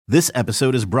This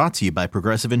episode is brought to you by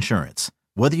Progressive Insurance.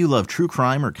 Whether you love true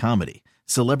crime or comedy,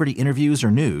 celebrity interviews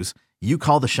or news, you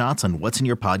call the shots on what's in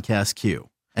your podcast queue.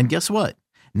 And guess what?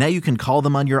 Now you can call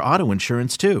them on your auto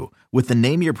insurance too with the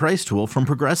Name Your Price tool from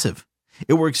Progressive.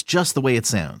 It works just the way it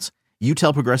sounds. You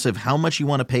tell Progressive how much you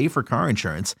want to pay for car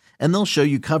insurance, and they'll show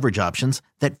you coverage options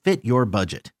that fit your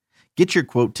budget. Get your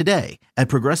quote today at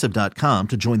Progressive.com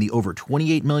to join the over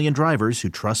 28 million drivers who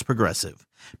trust Progressive.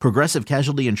 Progressive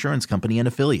Casualty Insurance Company and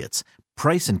Affiliates.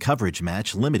 Price and coverage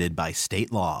match limited by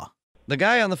state law. The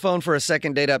guy on the phone for a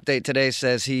second date update today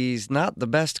says he's not the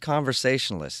best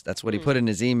conversationalist. That's what he put in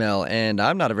his email, and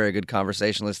I'm not a very good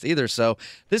conversationalist either, so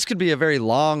this could be a very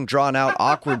long, drawn-out,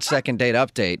 awkward second date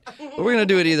update. But we're going to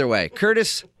do it either way.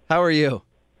 Curtis, how are you?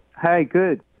 Hey,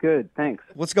 good, thanks.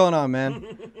 What's going on,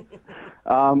 man?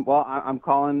 Well, I'm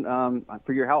calling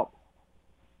for your help.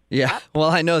 Yeah, well,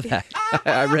 I know that.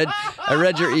 I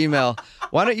read your email.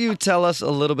 Why don't you tell us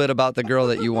a little bit about the girl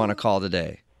that you want to call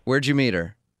today? Where'd you meet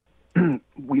her?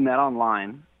 We met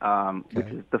online, which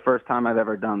is the first time I've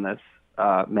ever done this,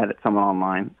 met someone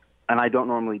online. And I don't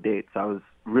normally date, so I was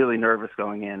really nervous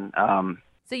going in.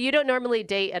 So you don't normally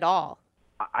date at all?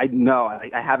 I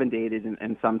haven't dated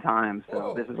in some time,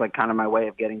 so This is like kind of my way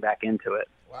of getting back into it.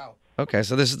 Wow. Okay,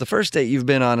 so this is the first date you've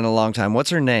been on in a long time. What's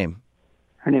her name?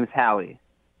 Her name is Hallie.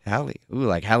 Hallie. Ooh,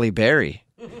 like Halle Berry.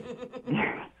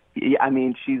 Yeah, I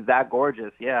mean, she's that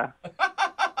gorgeous, yeah.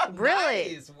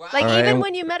 Really? Nice. Wow. Like, All right. even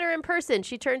when you met her in person,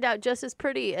 she turned out just as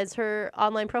pretty as her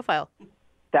online profile.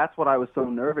 That's what I was so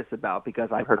nervous about because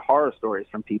I've heard horror stories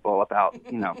from people about,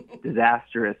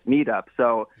 disastrous meetups.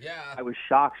 So Yeah. I was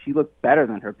shocked. She looked better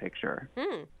than her picture.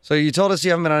 So you told us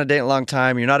you haven't been on a date in a long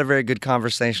time. You're not a very good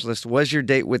conversationalist. Was your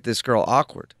date with this girl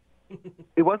awkward?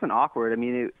 It wasn't awkward. I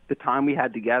mean, the time we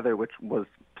had together, which was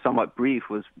somewhat brief,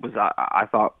 was I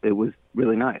thought it was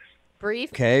really nice. Brief?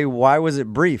 Okay, why was it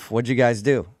brief? What'd you guys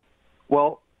do?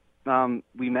 Well,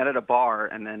 we met at a bar,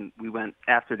 and then we went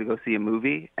after to go see a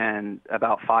movie. And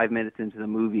about 5 minutes into the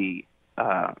movie,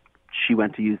 she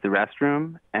went to use the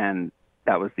restroom, and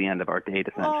that was the end of our date,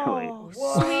 essentially. Oh,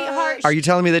 sweetheart. Are you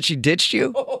telling me that she ditched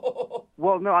you?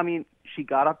 Well, no, I mean, she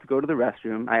got up to go to the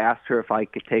restroom. I asked her if I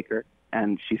could take her,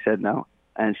 and she said no.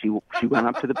 And she went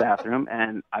up to the bathroom,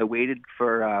 and I waited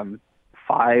for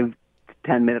 5 to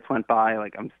 10 minutes went by.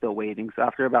 Like, I'm still waiting. So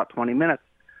after about 20 minutes,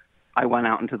 I went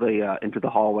out into the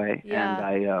hallway, Yeah.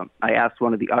 and I asked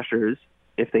one of the ushers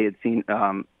if they had seen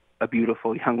a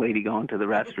beautiful young lady go into the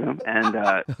restroom. And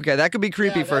Okay, that could be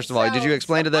creepy, Yeah, first that of all. Did you sounds-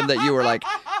 explain to them that you were, like,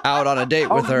 out on a date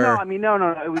with her? No, I mean, no.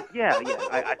 It was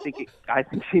I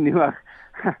think she knew.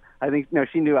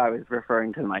 She knew I was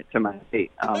referring to my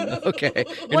date. Okay,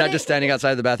 you're not just standing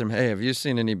outside the bathroom. Hey, have you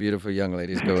seen any beautiful young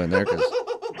ladies go in there? 'Cause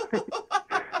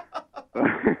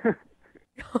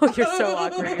Oh, you're so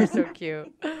awkward. You're so cute.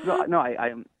 No,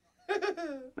 I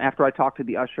after I talked to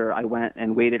the usher, I went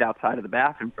and waited outside of the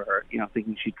bathroom for her,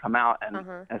 thinking she'd come out. And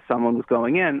as someone was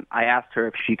going in, I asked her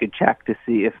if she could check to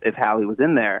see if Hallie was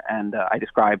in there, and I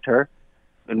described her.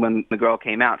 And when the girl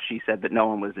came out, she said that no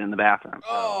one was in the bathroom.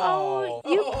 Oh,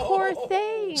 you poor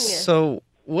thing. So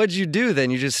what'd you do then?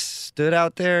 You just stood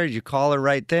out there? You call her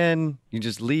right then? You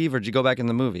just leave, or did you go back in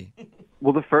the movie?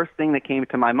 Well, the first thing that came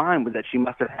to my mind was that she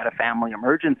must have had a family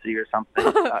emergency or something.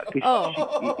 I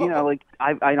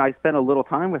spent a little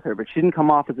time with her, but she didn't come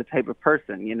off as the type of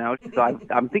person, So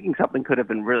I'm thinking something could have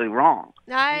been really wrong.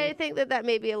 I think that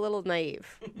may be a little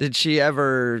naive. Did she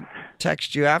ever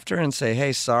text you after and say,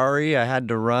 hey, sorry, I had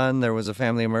to run, there was a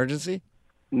family emergency?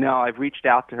 No, I've reached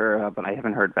out to her, but I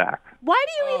haven't heard back. Why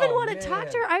do you even want to man. talk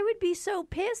to her? I would be so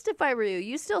pissed if I were you.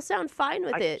 You still sound fine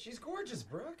with it. She's gorgeous,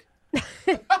 Brooke.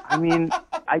 I mean,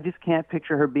 I just can't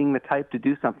picture her being the type to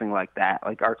do something like that.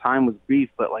 Like, our time was brief,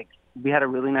 but, like, we had a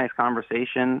really nice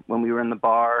conversation when we were in the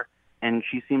bar, and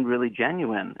she seemed really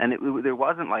genuine. And there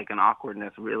wasn't, like, an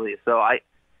awkwardness, really. So I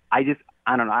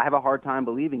don't know. I have a hard time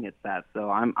believing it's that. So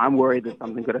I'm worried that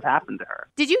something could have happened to her.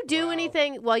 Did you do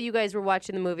anything while you guys were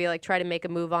watching the movie, like try to make a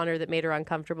move on her that made her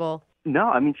uncomfortable? No,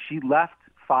 I mean, she left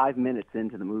 5 minutes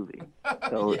into the movie.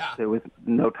 So there was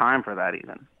no time for that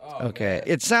even. Okay.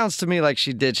 It sounds to me like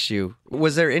she ditched you.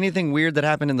 Was there anything weird that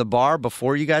happened in the bar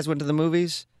before you guys went to the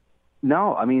movies?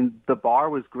 No, I mean, the bar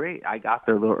was great. I got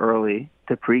there a little early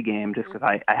to pregame just because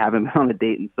I haven't been on a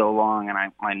date in so long, and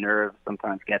my nerves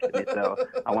sometimes get to me, so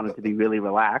I wanted to be really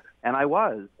relaxed. And I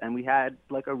was, and we had,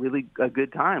 like, a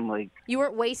good time. Like, You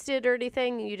weren't wasted or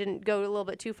anything? You didn't go a little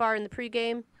bit too far in the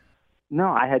pregame? no,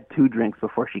 I had 2 drinks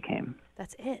before she came.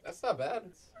 That's it. That's not bad.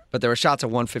 But there were shots at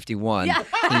 151,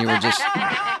 and you were just...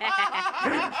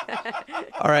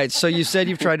 All right, so you said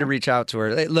you've tried to reach out to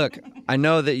her. Hey, look, I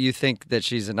know that you think that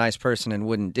she's a nice person and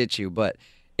wouldn't ditch you, but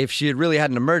if she had really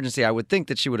had an emergency, I would think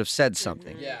that she would have said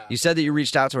something. Yeah. You said that you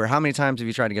reached out to her. How many times have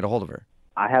you tried to get a hold of her?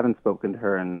 I haven't spoken to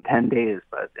her in 10 days,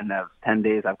 but in those 10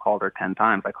 days, I've called her 10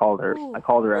 times. I called her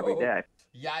every day.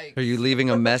 Yikes. Are you leaving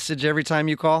a message every time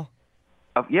you call?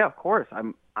 Yeah, of course.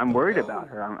 I'm worried about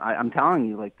her. I'm telling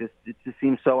you, like, this, it just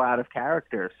seems so out of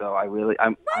character. So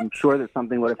I'm sure that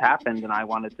something would have happened, and I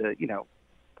wanted to,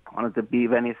 wanted to be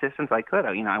of any assistance I could.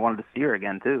 I wanted to see her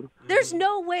again, too. There's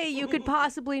no way you could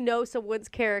possibly know someone's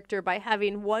character by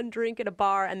having one drink at a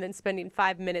bar and then spending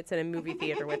 5 minutes in a movie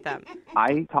theater with them.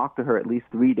 I talked to her at least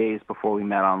 3 days before we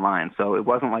met online, so it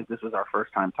wasn't like this was our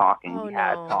first time talking. Oh, we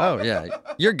had no. talked. Oh, yeah.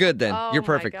 You're good then. Oh, You're my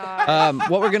perfect. gosh.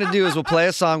 What we're going to do is we'll play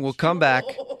a song. We'll come back.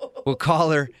 We'll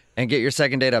call her and get your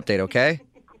second date update, okay?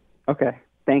 Okay,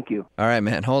 thank you. All right,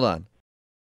 man. Hold on.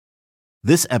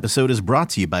 This episode is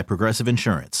brought to you by Progressive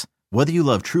Insurance. Whether you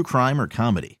love true crime or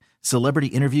comedy, celebrity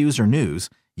interviews or news,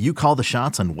 you call the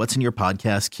shots on what's in your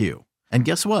podcast queue. And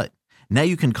guess what? Now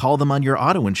you can call them on your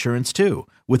auto insurance too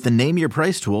with the Name Your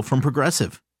Price tool from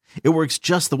Progressive. It works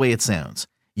just the way it sounds.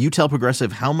 You tell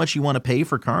Progressive how much you want to pay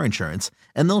for car insurance,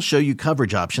 and they'll show you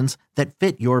coverage options that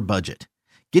fit your budget.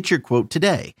 Get your quote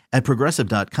today at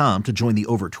Progressive.com to join the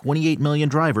over 28 million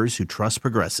drivers who trust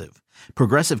Progressive.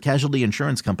 Progressive Casualty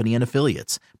Insurance Company and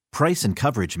Affiliates. Price and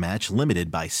coverage match limited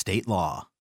by state law.